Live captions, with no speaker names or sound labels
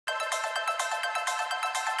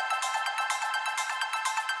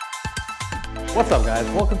What's up guys,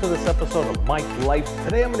 welcome to this episode of Mike Life.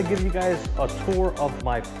 Today I'm going to give you guys a tour of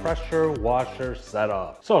my pressure washer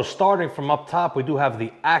setup. So starting from up top, we do have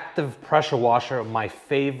the active pressure washer, my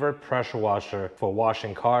favorite pressure washer for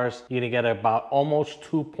washing cars. You're going to get about almost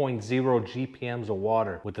 2.0 GPMs of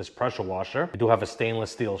water with this pressure washer. We do have a stainless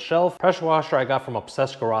steel shelf. Pressure washer I got from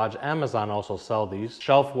Obsessed Garage. Amazon also sell these.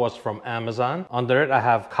 Shelf was from Amazon. Under it I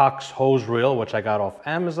have Cox hose reel, which I got off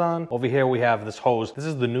Amazon. Over here we have this hose. This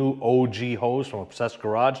is the new OG hose from Obsessed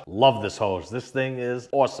Garage. Love this hose. This thing is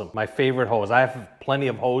awesome. My favorite hose. I have plenty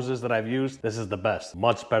of hoses that I've used. This is the best.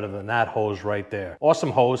 Much better than that hose right there.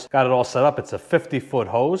 Awesome hose. Got it all set up. It's a 50-foot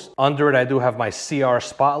hose. Under it I do have my CR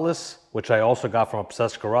Spotless, which I also got from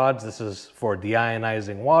Obsessed Garage. This is for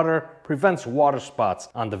deionizing water, prevents water spots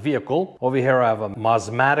on the vehicle. Over here I have a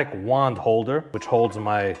Mosmatic wand holder, which holds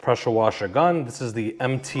my pressure washer gun. This is the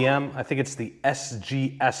MTM, I think it's the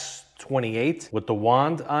SGS 28 with the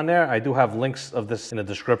wand on there. I do have links of this in the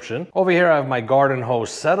description. Over here I have my garden hose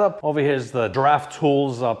setup. Over here is the Draft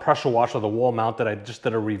Tools pressure washer, the wall mounted. I just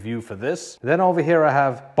did a review for this. Then over here I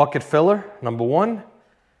have bucket filler number 1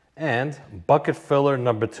 and bucket filler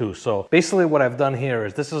number 2. So basically what I've done here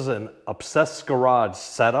is this is an Obsessed Garage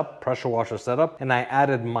setup, pressure washer setup, and I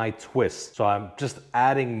added my twist. So I'm just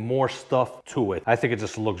adding more stuff to it. I think it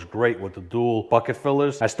just looks great with the dual bucket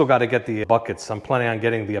fillers. I still got to get the buckets. I'm planning on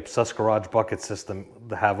getting the Obsessed Garage bucket system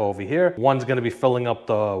to have over here. One's going to be filling up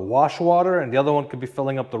the wash water and the other one could be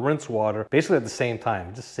filling up the rinse water, basically at the same time.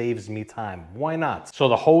 It just saves me time. Why not? So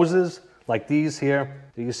the hoses, like these here,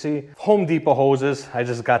 do you see? Home Depot hoses. I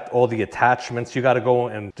just got all the attachments. You got to go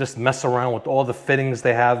and just mess around with all the fittings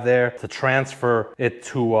they have there to transfer it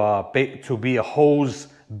to be a hose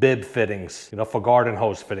bib fittings, you know, for garden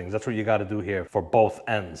hose fittings. That's what you got to do here for both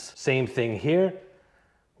ends. Same thing here.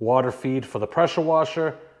 Water feed for the pressure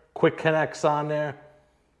washer. Quick connects on there.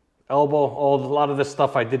 Elbow. A lot of this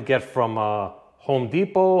stuff I did get from Home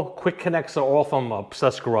Depot. Quick connects are all from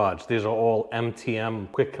Obsessed Garage. These are all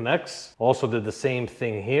MTM quick connects. Also did the same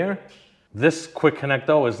thing here. This quick connect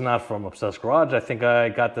though is not from Obsessed Garage. I think I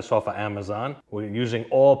got this off of Amazon. We're using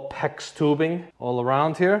all PEX tubing all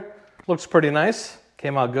around here. Looks pretty nice.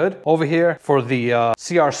 Came out good. Over here for the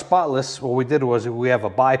CR Spotless, what we did was we have a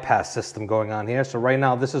bypass system going on here. So right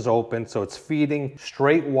now this is open, so it's feeding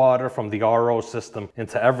straight water from the RO system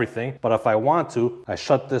into everything. But if I want to, I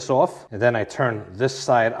shut this off and then I turn this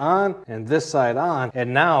side on and this side on.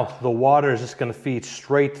 And now the water is just gonna feed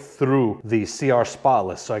straight through the CR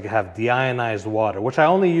Spotless. So I can have deionized water, which I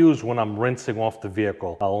only use when I'm rinsing off the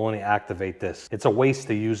vehicle. I'll only activate this. It's a waste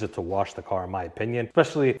to use it to wash the car in my opinion,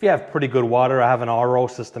 especially if you have pretty good water. I have an RO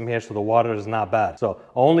system here, so the water is not bad. So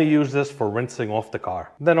I only use this for rinsing off the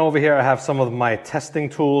car. Then over here I have some of my testing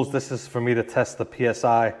tools. This is for me to test the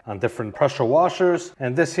PSI on different pressure washers.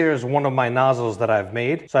 And this here is one of my nozzles that I've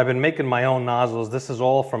made. So I've been making my own nozzles. This is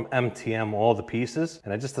all from MTM, all the pieces.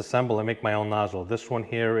 And I just assemble and make my own nozzle. This one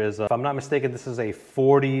here is, if I'm not mistaken, this is a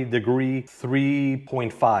 40 degree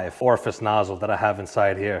 3.5 orifice nozzle that I have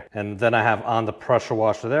inside here. And then I have on the pressure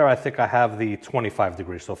washer there, I think I have the 25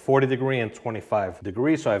 degrees. So 40 degree and 25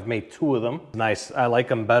 degrees. So I've made 2 of them. Nice. I like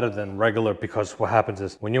them better than regular because what happens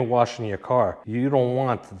is when you're washing your car, you don't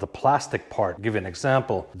want the plastic part. I'll give you an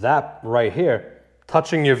example. That right here,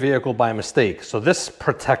 touching your vehicle by mistake. So this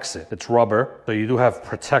protects it. It's rubber, so you do have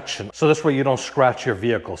protection. So this way you don't scratch your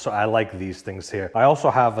vehicle. So I like these things here. I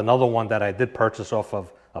also have another one that I did purchase off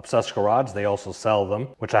of Obsessed Garage. They also sell them,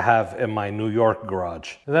 which I have in my New York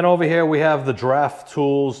garage. And then over here we have the Draft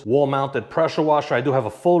Tools wall mounted pressure washer. I do have a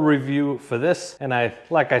full review for this. And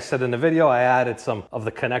like I said in the video, I added some of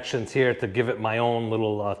the connections here to give it my own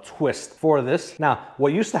little twist for this. Now,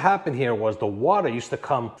 what used to happen here was the water used to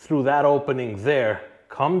come through that opening there,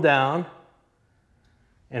 come down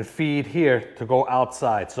and feed here to go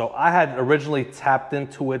outside. So I had originally tapped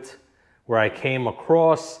into it where I came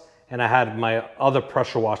across and I had my other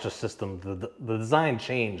pressure washer system. The design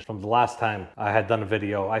changed from the last time I had done a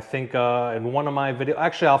video. I think in one of my videos,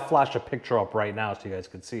 actually I'll flash a picture up right now so you guys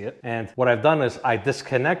can see it. And what I've done is I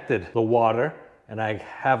disconnected the water and I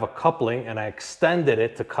have a coupling and I extended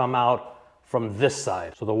it to come out from this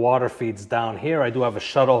side. So the water feeds down here. I do have a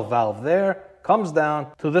shuttle valve there, comes down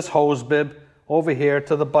to this hose bib, over here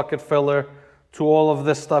to the bucket filler, to all of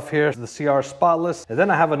this stuff here, the CR Spotless. And then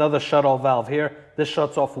I have another shut-off valve here. This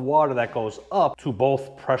shuts off water that goes up to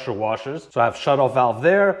both pressure washers. So I have shut-off valve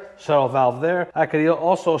there, shut-off valve there. I could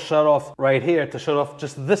also shut off right here to shut off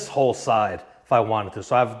just this whole side if I wanted to.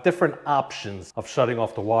 So I have different options of shutting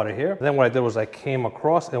off the water here. And then what I did was I came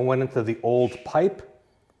across and went into the old pipe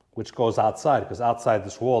which goes outside, because outside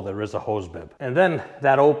this wall there is a hose bib. And then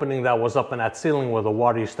that opening that was up in that ceiling where the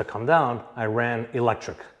water used to come down, I ran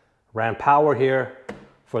electric. Ran power here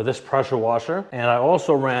for this pressure washer. And I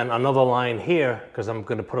also ran another line here because I'm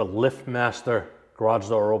gonna put a LiftMaster garage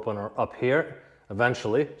door opener up here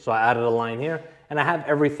eventually. So I added a line here, and I have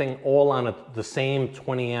everything all on the same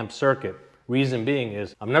 20 amp circuit. Reason being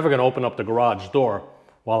is I'm never gonna open up the garage door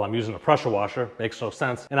while I'm using a pressure washer, makes no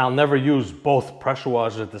sense. And I'll never use both pressure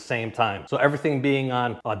washers at the same time. So everything being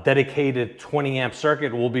on a dedicated 20 amp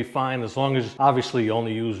circuit will be fine, as long as obviously you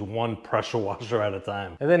only use one pressure washer at a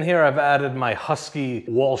time. And then here I've added my Husky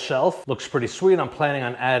wall shelf. Looks pretty sweet. I'm planning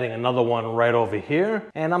on adding another one right over here.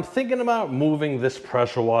 And I'm thinking about moving this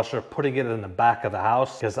pressure washer, putting it in the back of the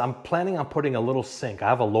house, because I'm planning on putting a little sink. I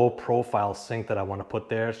have a low profile sink that I want to put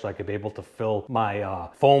there so I could be able to fill my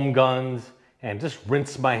foam guns and just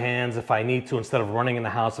rinse my hands if I need to, instead of running in the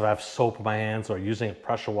house if I have soap in my hands, or using a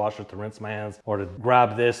pressure washer to rinse my hands, or to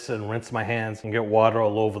grab this and rinse my hands and get water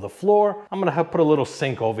all over the floor. I'm gonna put a little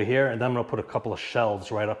sink over here, and then I'm gonna put a couple of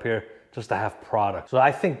shelves right up here just to have product. So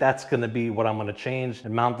I think that's gonna be what I'm gonna change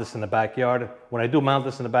and mount this in the backyard. When I do mount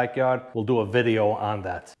this in the backyard, we'll do a video on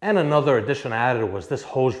that. And another addition I added was this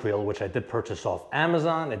hose reel, which I did purchase off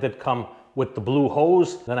Amazon. It did come with the blue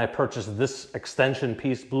hose. Then I purchased this extension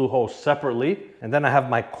piece blue hose separately. And then I have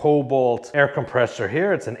my Cobalt air compressor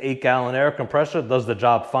here. It's an 8-gallon air compressor. It does the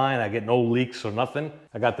job fine. I get no leaks or nothing.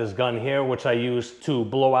 I got this gun here, which I use to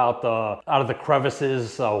blow out of the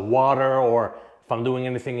crevices, water, or if I'm doing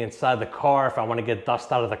anything inside the car, if I want to get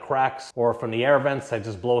dust out of the cracks, or from the air vents, I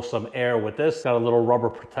just blow some air with this. Got a little rubber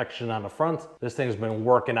protection on the front. This thing's been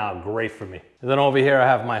working out great for me. And then over here, I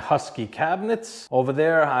have my Husky cabinets. Over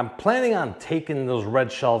there, I'm planning on taking those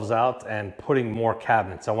red shelves out and putting more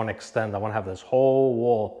cabinets. I want to extend, I want to have this whole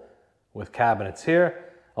wall with cabinets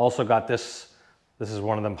here. Also got this is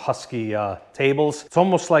one of them Husky tables. It's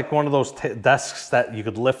almost like one of those desks that you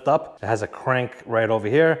could lift up. It has a crank right over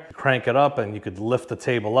here. You crank it up and you could lift the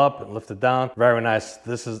table up and lift it down. Very nice.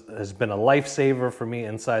 This has been a lifesaver for me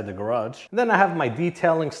inside the garage. And then I have my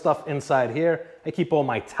detailing stuff inside here. I keep all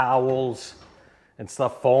my towels and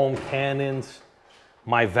stuff, foam cannons,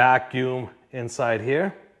 my vacuum inside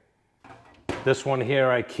here. This one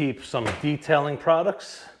here, I keep some detailing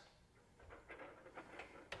products.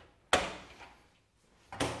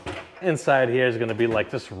 Inside here is gonna be like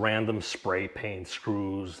this random spray paint,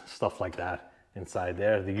 screws, stuff like that inside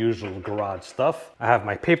there, the usual garage stuff. I have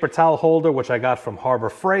my paper towel holder, which I got from Harbor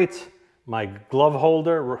Freight, my glove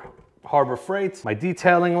holder, Harbor Freight, my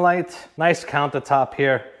detailing light, nice countertop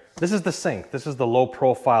here. This is the sink. This is the low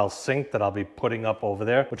profile sink that I'll be putting up over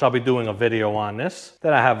there, which I'll be doing a video on this.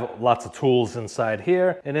 Then I have lots of tools inside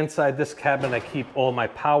here. And inside this cabinet, I keep all my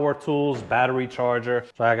power tools, battery charger.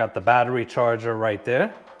 So I got the battery charger right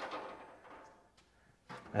there.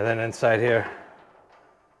 And then inside here,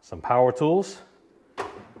 some power tools,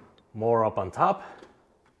 more up on top.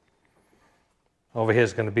 Over here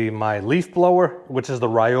is gonna be my leaf blower, which is the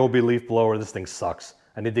Ryobi leaf blower. This thing sucks.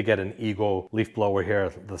 I need to get an Ego leaf blower here,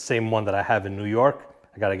 the same one that I have in New York.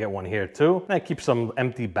 I gotta get one here too. And I keep some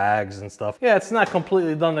empty bags and stuff. Yeah, it's not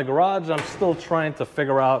completely done in the garage. I'm still trying to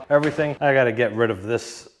figure out everything. I gotta get rid of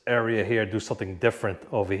this area here, do something different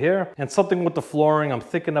over here. And something with the flooring, I'm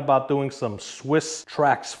thinking about doing some Swiss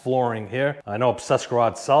Trax flooring here. I know Obsessed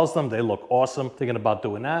Garage sells them. They look awesome. Thinking about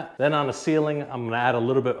doing that. Then on the ceiling, I'm gonna add a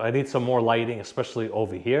little bit, I need some more lighting, especially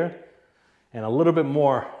over here. And a little bit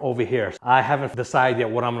more over here. I haven't decided yet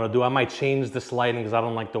what I'm gonna do. I might change this lighting because I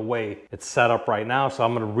don't like the way it's set up right now. So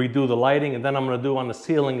I'm gonna redo the lighting, and then I'm gonna do on the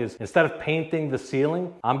ceiling is, instead of painting the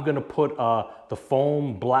ceiling, I'm gonna put the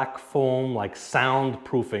foam, black foam, like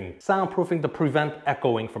soundproofing to prevent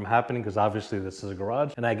echoing from happening, because obviously this is a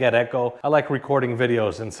garage and I get echo. I like recording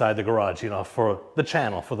videos inside the garage, you know, for the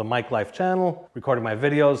channel, for the Mike Life channel, recording my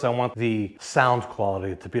videos. I want the sound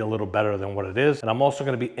quality to be a little better than what it is. And I'm also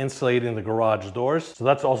gonna be insulating the garage doors. So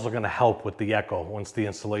that's also gonna help with the echo once the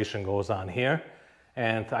installation goes on here.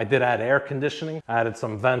 And I did add air conditioning. I added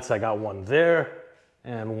some vents. I got one there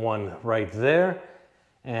and one right there.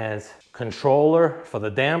 And controller for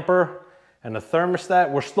the damper and the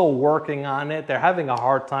thermostat. We're still working on it. They're having a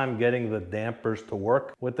hard time getting the dampers to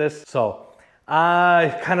work with this. So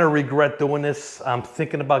I kind of regret doing this. I'm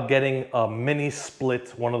thinking about getting a mini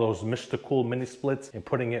split, one of those Mr. Cool mini splits, and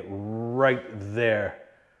putting it right there,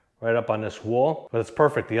 right up on this wall. But it's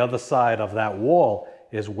perfect. The other side of that wall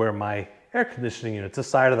is where my air conditioning unit, this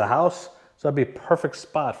side of the house. So that'd be a perfect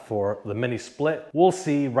spot for the mini split. We'll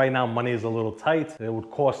see. Right now, money is a little tight. It would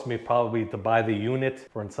cost me probably to buy the unit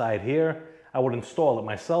for inside here. I would install it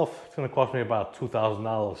myself. It's gonna cost me about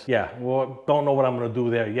 $2,000. Yeah, well, don't know what I'm gonna do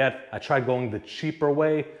there yet. I tried going the cheaper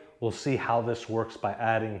way. We'll see how this works by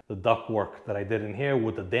adding the ductwork that I did in here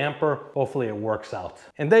with the damper. Hopefully it works out.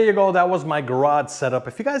 And there you go, that was my garage setup.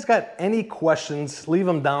 If you guys got any questions, leave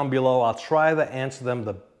them down below. I'll try to answer them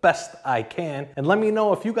the best I can. And let me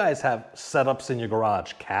know if you guys have setups in your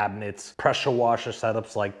garage, cabinets, pressure washer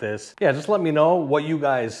setups like this. Yeah, just let me know what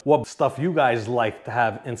stuff you guys like to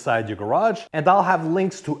have inside your garage. And I'll have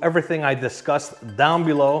links to everything I discussed down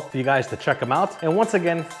below for you guys to check them out. And once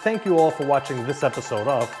again, thank you all for watching this episode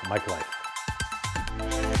of Mike Life.